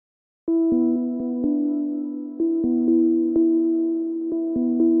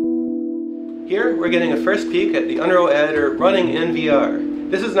Here we're getting a first peek at the Unreal Editor running in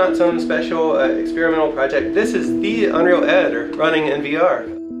VR. This is not some special experimental project. This is the Unreal Editor running in VR.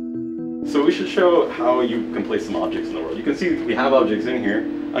 So we should show how you can place some objects in the world. You can see we have objects in here.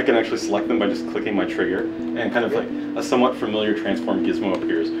 I can actually select them by just clicking my trigger, and kind of like a somewhat familiar transform gizmo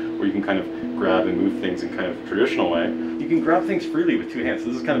appears where you can kind of grab and move things in kind of a traditional way. You can grab things freely with two hands. So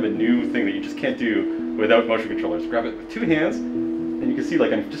this is kind of a new thing that you just can't do without motion controllers. Grab it with two hands, and you can see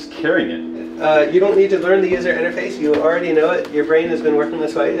like I'm just carrying it. You don't need to learn the user interface. You already know it. Your brain has been working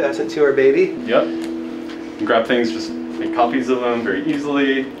this way since you were a baby. Yep. You can grab things, just make copies of them very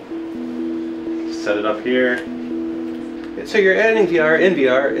easily. Just set it up here. So you're editing VR in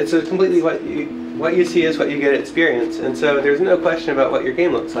VR. It's a completely what you see is what you get experience, and so there's no question about what your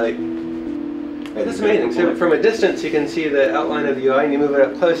game looks like. Right, this is amazing. So from a distance you can see the outline of the UI, and you move it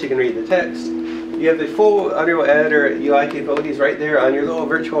up close, you can read the text. You have the full Unreal Editor UI capabilities right there on your little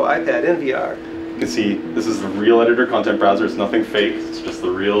virtual iPad in VR. You can see this is the real editor content browser. It's nothing fake. It's just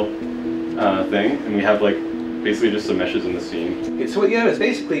the real thing, and we have like basically just some meshes in the scene. Okay, so what you have is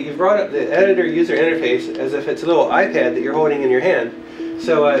basically you've brought up the editor user interface as if it's a little iPad that you're holding in your hand.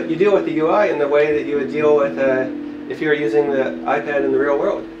 So you deal with the UI in the way that you would deal with if you were using the iPad in the real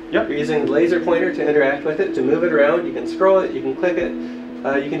world. Yep. You're using the laser pointer to interact with it, to move it around. You can scroll it, you can click it,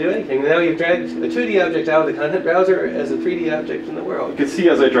 you can do anything. Now you've dragged a 2D object out of the content browser as a 3D object in the world. You can see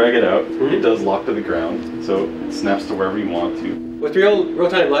as I drag it out, it does lock to the ground, so it snaps to wherever you want to. With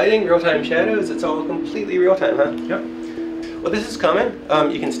real-time lighting, real-time shadows, it's all completely real-time, huh? Yep. Well, this is coming.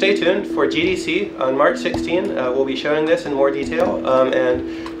 You can stay tuned for GDC on March 16. We'll be showing this in more detail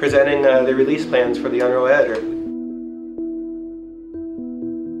and presenting the release plans for the Unreal Editor.